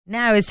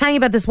Now, I was telling you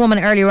about this woman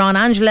earlier on.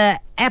 Angela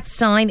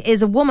Epstein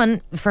is a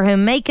woman for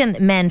whom making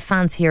men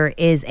fancier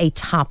is a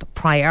top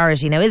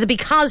priority. Now, is it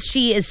because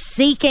she is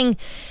seeking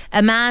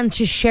a man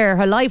to share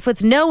her life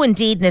with? No,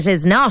 indeed, it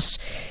is not.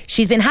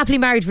 She's been happily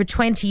married for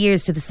 20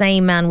 years to the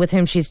same man with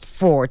whom she's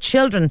 4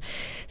 children.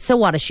 So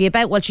what is she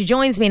about? Well, she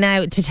joins me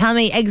now to tell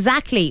me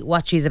exactly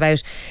what she's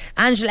about.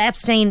 Angela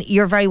Epstein,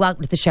 you're very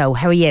welcome to the show.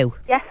 How are you?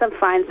 Yes, I'm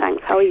fine,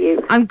 thanks. How are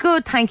you? I'm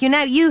good, thank you.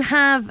 Now, you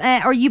have,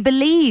 or you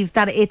believe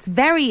that it's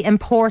very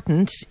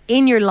important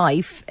in your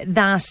life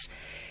that,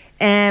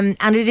 and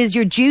it is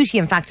your duty,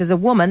 in fact, as a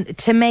woman,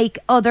 to make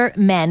other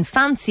men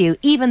fancy you,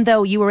 even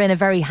though you were in a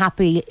very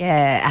happy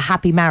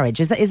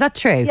marriage. Is that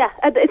true? Yeah,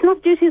 it's not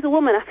a duty as a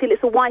woman. I feel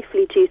it's a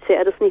wifely duty.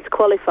 I just need to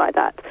qualify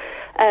that.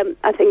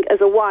 I think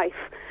as a wife,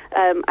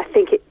 I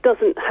think it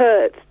doesn't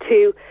hurt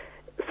to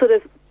sort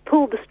of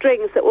pull the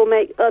strings that will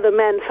make other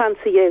men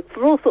fancy you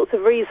for all sorts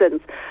of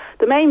reasons.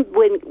 The main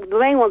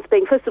ones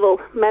being, first of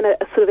all, men are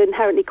sort of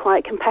inherently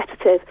quite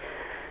competitive.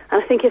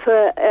 And I think if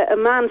a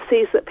man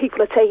sees that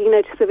people are taking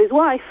notice of his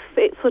wife,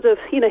 it sort of,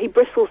 he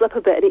bristles up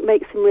a bit and it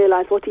makes him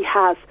realise what he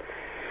has.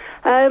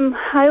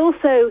 I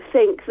also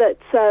think that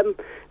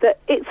that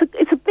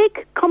it's a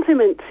big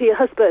compliment to your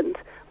husband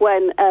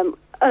when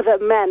other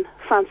men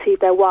fancy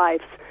their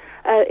wives.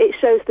 It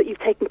shows that you've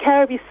taken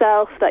care of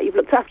yourself, that you've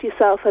looked after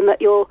yourself, and that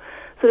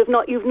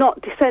you've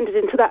not descended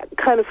into that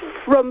kind of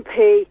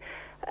frumpy,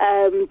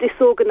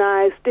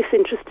 disorganised,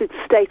 disinterested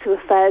state of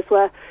affairs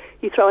where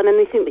you throw in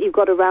anything that you've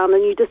got around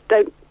and you just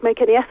don't make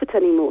any effort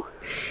anymore.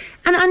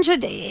 And Angela,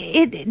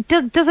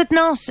 does it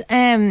not...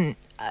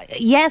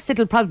 yes,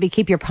 it'll probably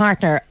keep your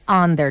partner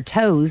on their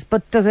toes,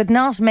 but does it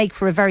not make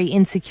for a very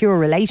insecure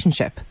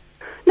relationship?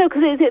 No,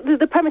 because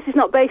the premise is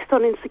not based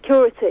on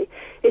insecurity.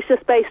 It's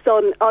just based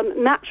on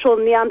natural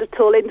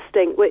Neanderthal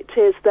instinct, which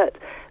is that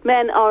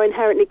men are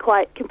inherently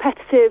quite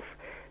competitive.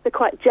 They're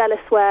quite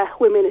jealous where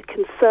women are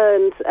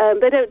concerned.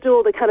 They don't do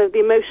all the kind of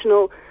the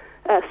emotional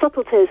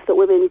subtleties that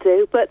women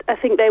do, but I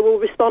think they will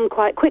respond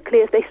quite quickly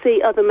if they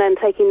see other men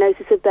taking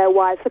notice of their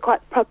wives. They're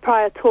quite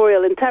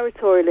proprietorial and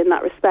territorial in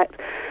that respect,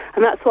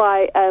 and that's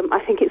why I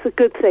think it's a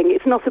good thing.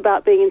 It's not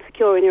about being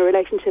insecure in your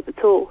relationship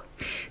at all.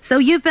 So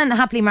you've been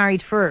happily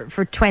married for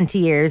 20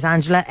 years,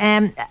 Angela.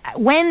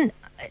 When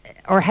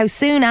or how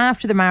soon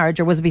after the marriage,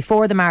 or was it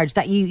before the marriage,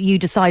 that you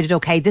decided,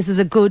 okay, this is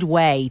a good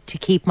way to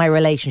keep my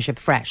relationship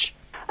fresh?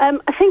 I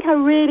think I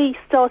really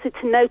started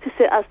to notice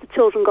it as the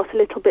children got a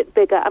little bit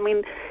bigger. I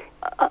mean,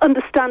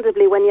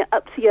 understandably, when you're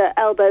up to your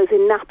elbows in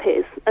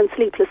nappies and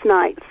sleepless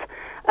nights,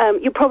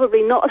 you're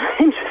probably not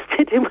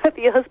interested in whether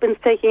your husband's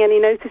taking any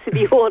notice of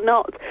you or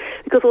not,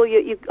 because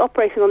you're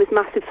operating on this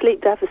massive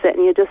sleep deficit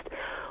and you just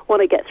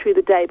want to get through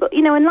the day. But,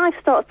 when life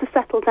starts to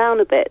settle down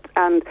a bit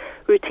and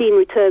routine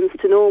returns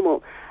to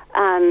normal,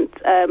 and,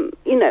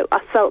 I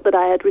felt that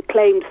I had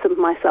reclaimed some of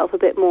myself a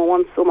bit more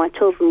once all my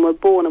children were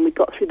born and we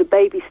got through the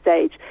baby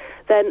stage,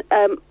 then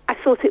I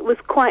thought it was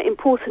quite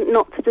important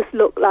not to just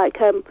look like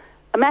a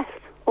mess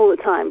all the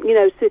time,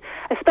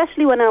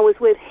 especially when I was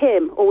with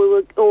him,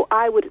 or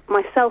I would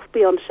myself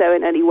be on show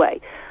in any way.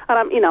 And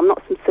I'm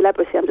not some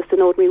celebrity, I'm just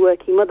an ordinary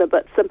working mother,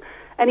 but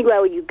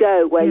anywhere where you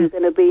go where you're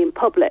going to be in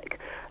public,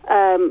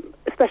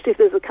 especially if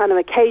there's a kind of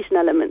occasion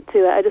element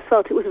to it, I just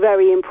felt it was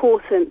very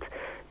important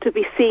to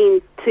be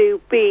seen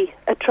to be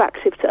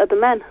attractive to other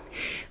men.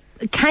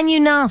 Can you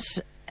not...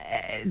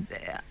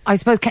 I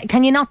suppose,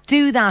 can you not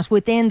do that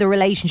within the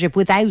relationship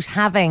without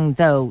having,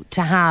 though,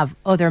 to have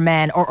other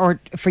men or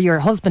for your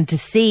husband to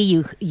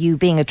see you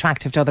being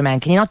attractive to other men?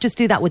 Can you not just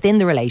do that within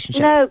the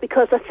relationship? No,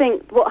 because I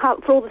think for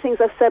all the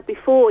things I've said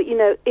before,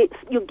 it's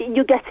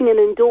you're getting an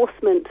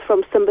endorsement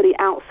from somebody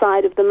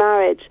outside of the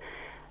marriage.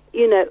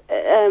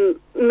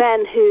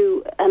 Men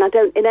who, and I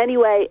don't in any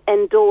way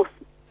endorse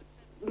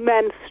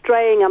men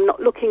straying. I'm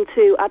not looking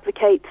to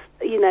advocate,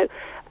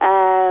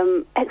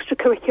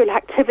 extracurricular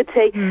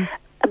activity,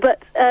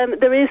 but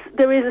there is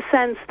a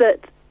sense that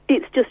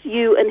it's just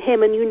you and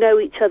him, and you know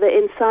each other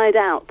inside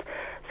out.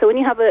 So when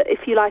you have a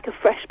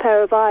fresh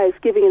pair of eyes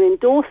giving an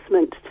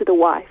endorsement to the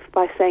wife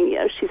by saying,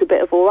 she's a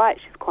bit of all right,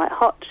 she's quite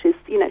hot, she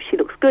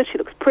looks good, she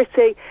looks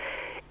pretty.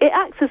 It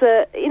acts as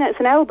it's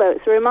an elbow,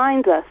 it's a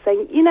reminder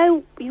saying,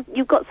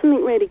 you've got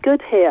something really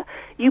good here.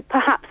 You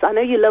perhaps, I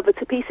know you love her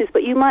to pieces,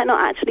 but you might not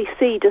actually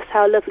see just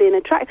how lovely and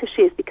attractive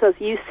she is because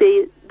you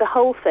see the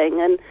whole thing,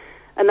 and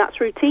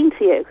that's routine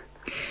to you.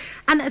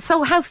 And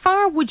so how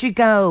far would you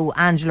go,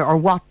 Angela, or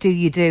what do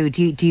you do?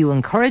 Do you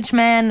encourage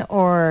men,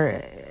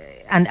 or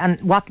and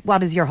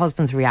what is your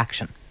husband's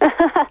reaction?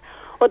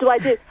 What do I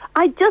do?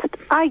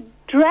 I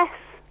dress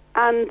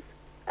and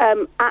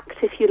act,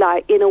 if you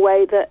like, in a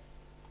way that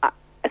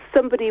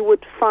somebody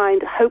would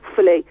find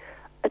hopefully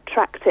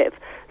attractive.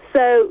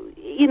 So,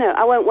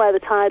 I won't wear the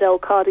tired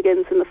old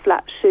cardigans and the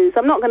flat shoes.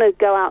 I'm not going to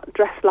go out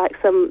dressed like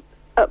some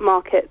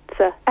upmarket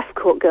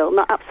escort girl.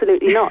 No,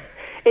 absolutely not.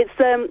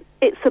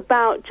 It's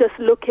about just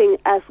looking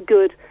as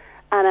good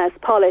and as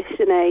polished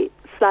in a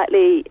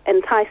slightly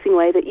enticing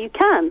way that you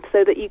can,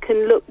 so that you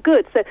can look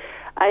good. So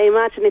I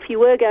imagine if you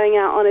were going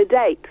out on a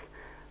date,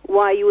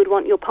 why you would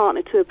want your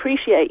partner to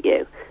appreciate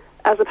you.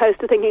 as opposed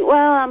to thinking,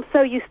 well, I'm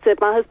so used to,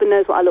 my husband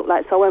knows what I look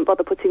like, so I won't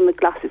bother putting the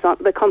glasses on,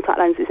 the contact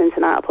lenses in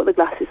tonight, I'll put the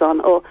glasses on,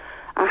 or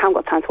I haven't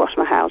got time to wash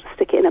my hair, I'll just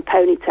stick it in a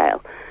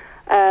ponytail.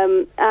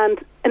 And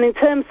in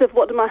terms of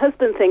what my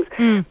husband thinks,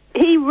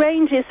 he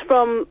ranges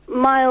from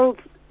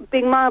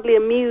being mildly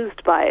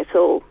amused by it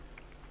all,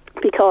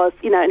 because,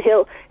 and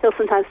he'll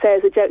sometimes say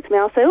as a joke to me,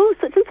 I'll say, oh,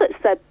 such and such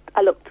said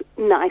I looked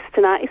nice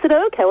tonight. He said,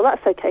 oh, okay, well,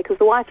 that's okay, because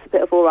the wife's a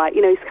bit of all right.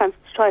 He kind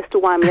of tries to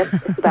wind me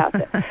up about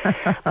it.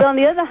 But on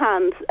the other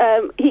hand,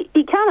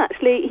 he can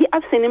actually,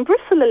 I've seen him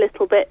bristle a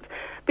little bit,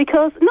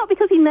 not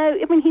because he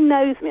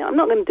knows me. I'm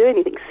not going to do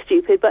anything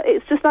stupid, but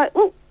it's just like,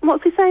 well,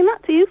 what's he saying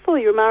that to you for?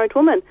 You're a married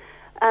woman.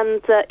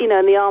 And,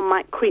 and the arm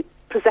might creep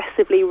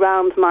possessively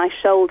round my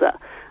shoulder.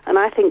 And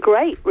I think,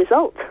 great,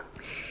 result.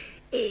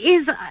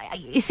 You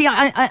see,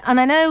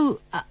 I know,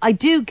 I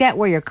do get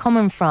where you're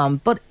coming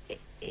from, but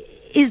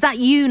is that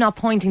you not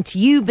pointing to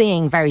you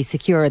being very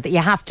secure, that you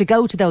have to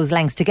go to those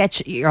lengths to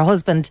get your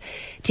husband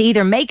to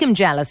either make him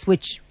jealous,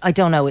 which I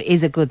don't know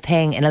is a good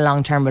thing in a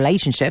long-term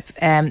relationship,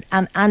 and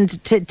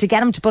to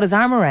get him to put his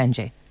arm around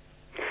you?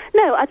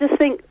 No, I just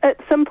think at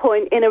some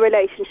point in a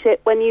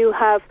relationship, when you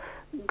have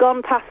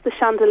gone past the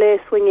chandelier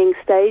swinging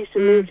stage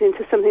and moved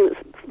into something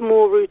that's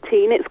more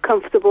routine, it's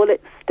comfortable,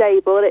 it's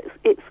stable,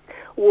 it's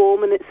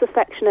warm and it's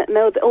affectionate, and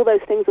all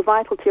those things are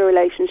vital to your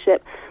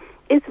relationship,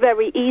 it's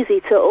very easy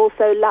to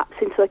also lapse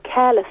into a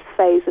careless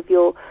phase of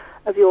your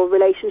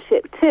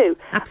relationship too.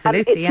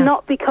 Absolutely, it's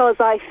not because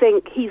I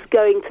think he's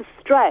going to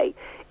stray.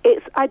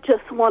 I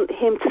just want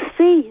him to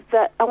see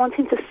that. I want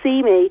him to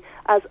see me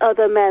as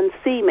other men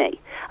see me,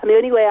 and the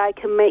only way I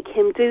can make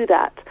him do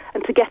that,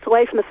 and to get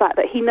away from the fact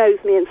that he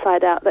knows me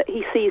inside out, that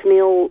he sees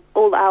me all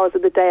the hours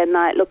of the day and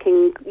night,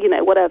 looking,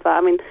 whatever. I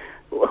mean,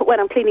 when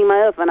I'm cleaning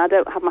my oven, I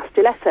don't have my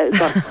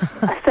stilettos on.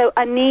 So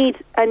I need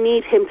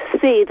him to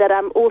see that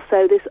I'm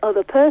also this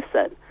other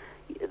person,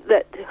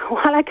 that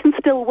while I can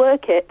still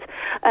work it,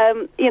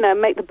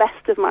 make the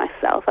best of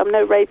myself. I'm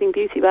no raving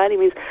beauty by any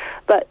means,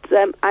 but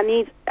I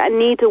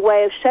need a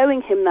way of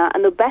showing him that,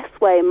 and the best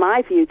way, in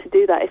my view, to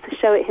do that is to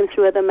show it him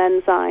through other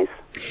men's eyes.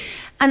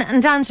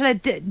 And Angela,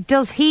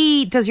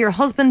 does your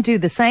husband do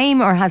the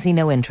same, or has he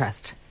no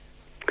interest?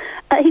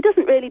 He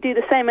doesn't really do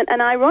the same,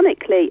 and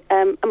ironically,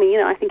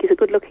 I think he's a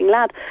good-looking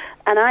lad,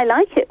 and I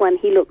like it when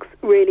he looks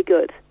really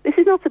good. This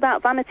is not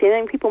about vanity. I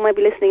think people may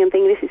be listening and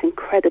thinking this is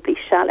incredibly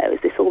shallow. Is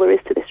this all there is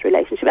to this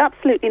relationship?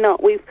 Absolutely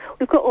not. We've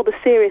got all the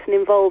serious and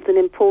involved and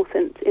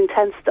important,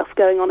 intense stuff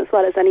going on, as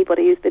well as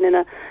anybody who's been in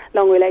a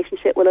long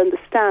relationship will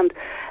understand.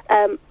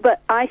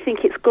 But I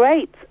think it's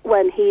great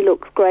when he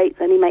looks great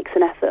and he makes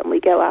an effort and we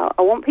go out.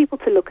 I want people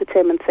to look at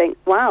him and think,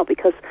 wow,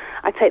 because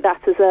I take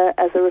that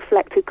as a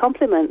reflected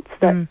compliment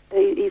that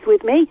he's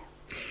with me.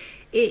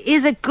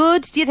 Is it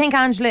good, do you think,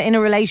 Angela, in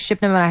a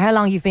relationship, no matter how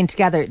long you've been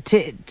together,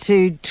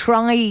 to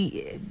try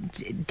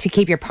to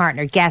keep your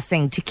partner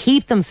guessing, to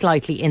keep them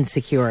slightly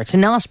insecure, to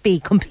not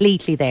be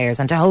completely theirs,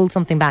 and to hold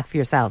something back for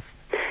yourself?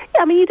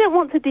 Yeah, you don't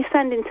want to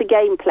descend into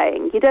game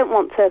playing. You don't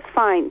want to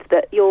find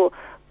that you're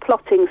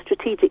plotting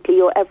strategically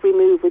your every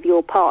move with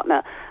your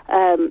partner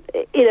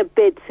in a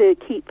bid to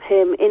keep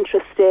him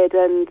interested,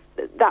 and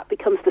that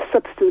becomes the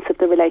substance of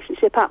the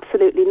relationship.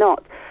 Absolutely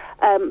not.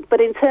 But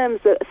in terms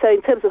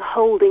of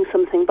holding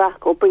something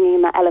back or bringing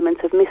in that element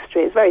of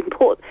mystery, it's very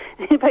important.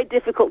 It's very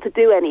difficult to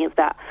do any of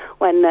that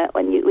when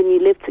you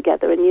live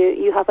together and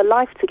you have a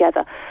life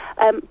together.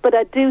 But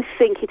I do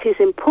think it is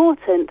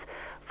important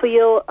for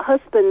your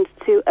husband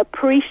to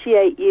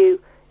appreciate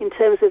you in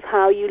terms of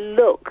how you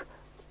look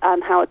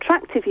and how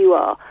attractive you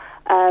are.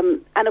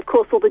 And of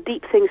course all the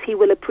deep things he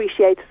will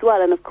appreciate as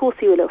well, and of course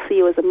he will see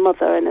you as a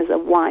mother and as a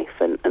wife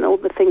and all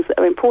the things that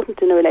are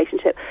important in a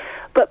relationship.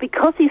 But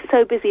because he's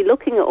so busy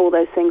looking at all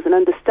those things and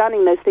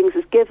understanding those things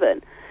as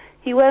given,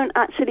 he won't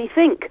actually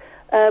think,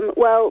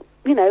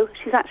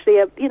 she's actually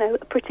a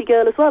pretty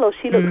girl as well, or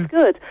she looks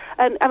good.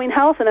 And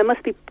how often there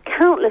must be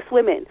countless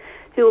women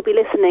who will be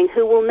listening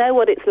who will know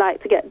what it's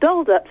like to get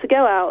dolled up, to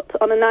go out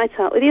on a night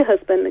out with your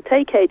husband, and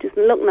take ages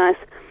and look nice.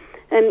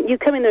 And you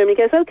come in the room and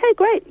he goes, okay,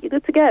 great, you're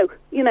good to go.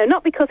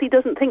 Not because he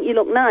doesn't think you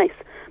look nice,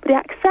 but he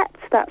accepts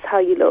that's how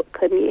you look,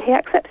 and he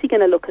accepts you're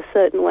going to look a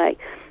certain way.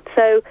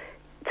 So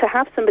to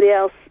have somebody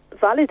else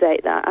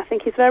validate that, I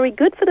think is very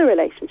good for the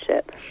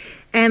relationship.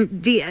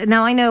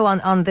 Now I know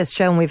on this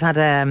show, and we've had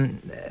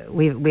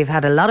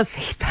a lot of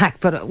feedback,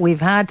 but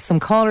we've had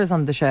some callers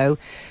on the show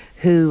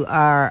who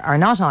are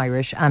not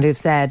Irish and who've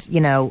said,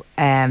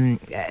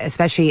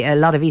 especially a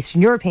lot of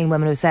Eastern European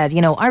women who've said,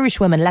 Irish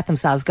women let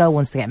themselves go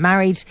once they get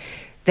married.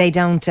 They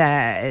don't,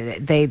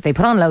 they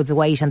put on loads of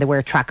weight and they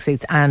wear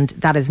tracksuits, and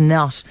that is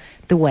not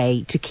the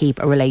way to keep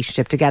a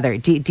relationship together.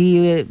 Do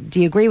you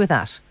agree with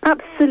that?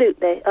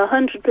 Absolutely,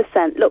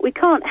 100%. Look, we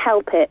can't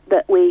help it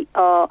that we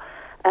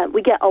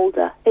get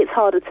older. It's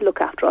harder to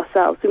look after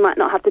ourselves. We might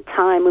not have the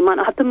time, we might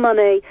not have the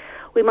money,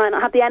 we might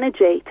not have the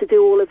energy to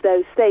do all of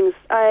those things.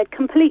 I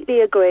completely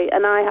agree,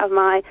 and I have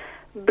my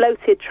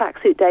bloated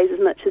tracksuit days as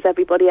much as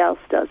everybody else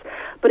does.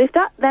 But if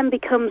that then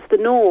becomes the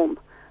norm,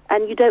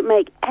 and you don't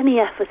make any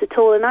effort at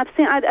all. And I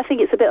think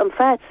it's a bit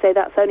unfair to say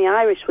that's only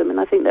Irish women.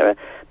 I think there are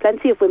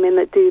plenty of women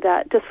that do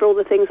that just for all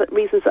the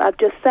reasons that I've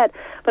just said.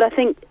 But I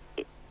think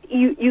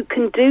you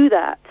can do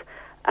that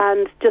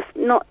and just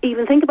not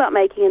even think about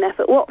making an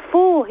effort. What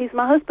for? He's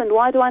my husband.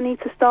 Why do I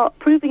need to start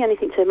proving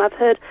anything to him? I've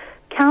heard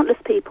countless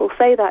people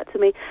say that to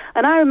me.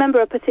 And I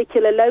remember a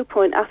particular low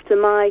point after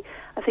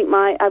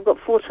I've got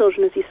 4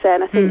 children, as you say,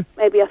 and I think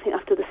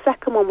after the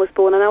second one was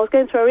born, and I was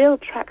going through a real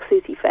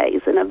tracksuity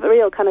phase and a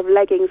real kind of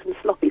leggings and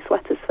sloppy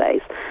sweaters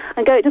phase,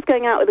 and just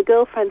going out with a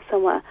girlfriend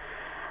somewhere.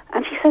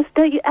 And she says,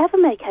 "Don't you ever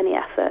make any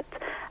effort?"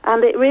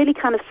 And it really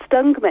kind of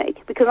stung me,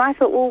 because I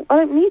thought, well, I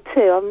don't need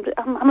to.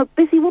 I'm a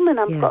busy woman.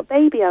 I've got a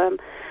baby.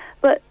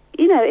 But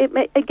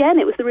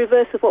it was the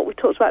reverse of what we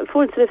talked about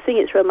before. Instead of seeing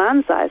it through a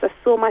man's eyes, I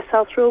saw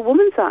myself through a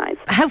woman's eyes.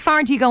 How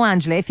far do you go,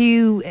 Angela? If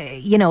you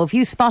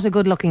spot a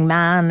good-looking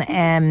man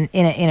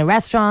in a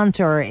restaurant,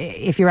 or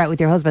if you're out with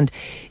your husband,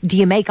 do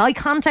you make eye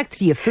contact?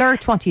 Do you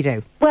flirt? What do you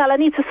do? Well, I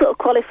need to sort of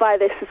qualify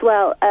this as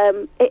well.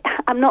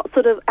 I'm not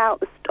sort of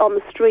out on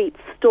the streets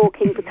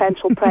stalking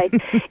potential prey.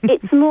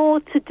 It's more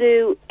to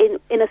do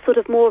in a sort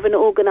of more of an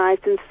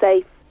organised and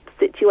safe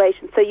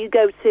situation. So you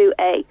go to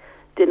a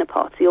dinner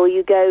party, or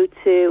you go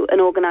to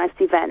an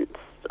organised event,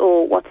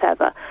 or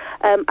whatever.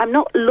 I'm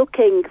not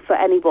looking for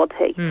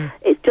anybody.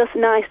 It's just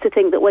nice to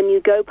think that when you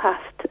go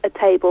past a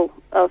table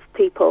of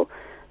people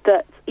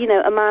that,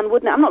 a man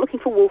wouldn't. I'm not looking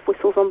for wolf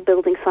whistles on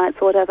building sites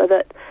or whatever,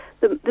 that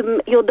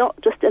you're not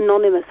just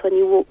anonymous when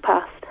you walk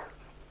past.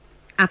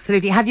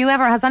 Absolutely.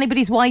 Has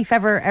anybody's wife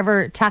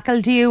ever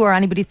tackled you, or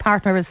anybody's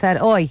partner has said,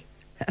 "Oi"?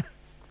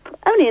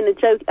 Only in a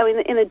joke. I mean,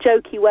 in a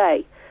jokey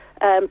way.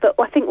 But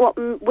I think what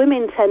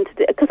women tend to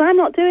do, because I'm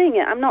not doing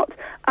it. I'm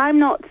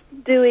not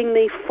doing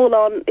the full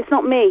on. It's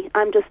not me.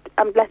 I'm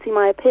letting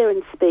my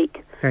appearance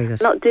speak. Very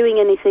good. Not doing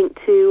anything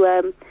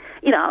to.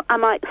 I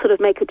might sort of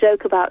make a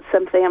joke about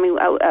something. I mean,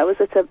 I was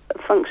at a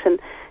function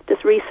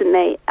just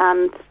recently,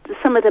 and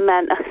some of the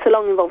men. It's a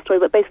long involved story,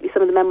 but basically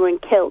some of the men were in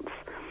kilts.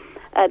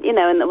 And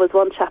there was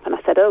one chap, and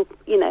I said, and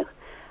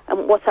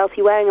what else are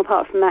you wearing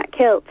apart from that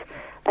kilt?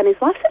 And his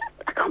wife said,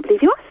 "I can't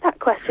believe you asked that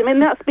question." I mean,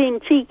 that's being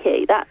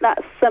cheeky.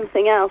 That's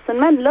something else, and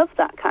men love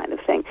that kind of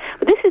thing.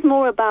 But this is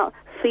more about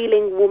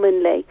feeling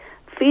womanly,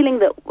 feeling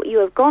that you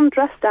have gone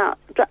dressed up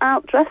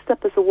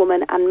as a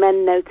woman, and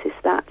men notice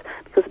that,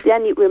 because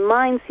then it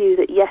reminds you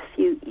that yes,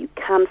 you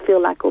can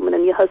feel like a woman,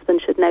 and your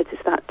husband should notice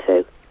that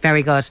too.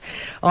 Very good.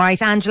 All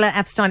right, Angela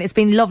Epstein, it's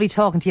been lovely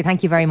talking to you.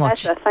 Thank you very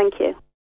much. Pleasure. Thank you.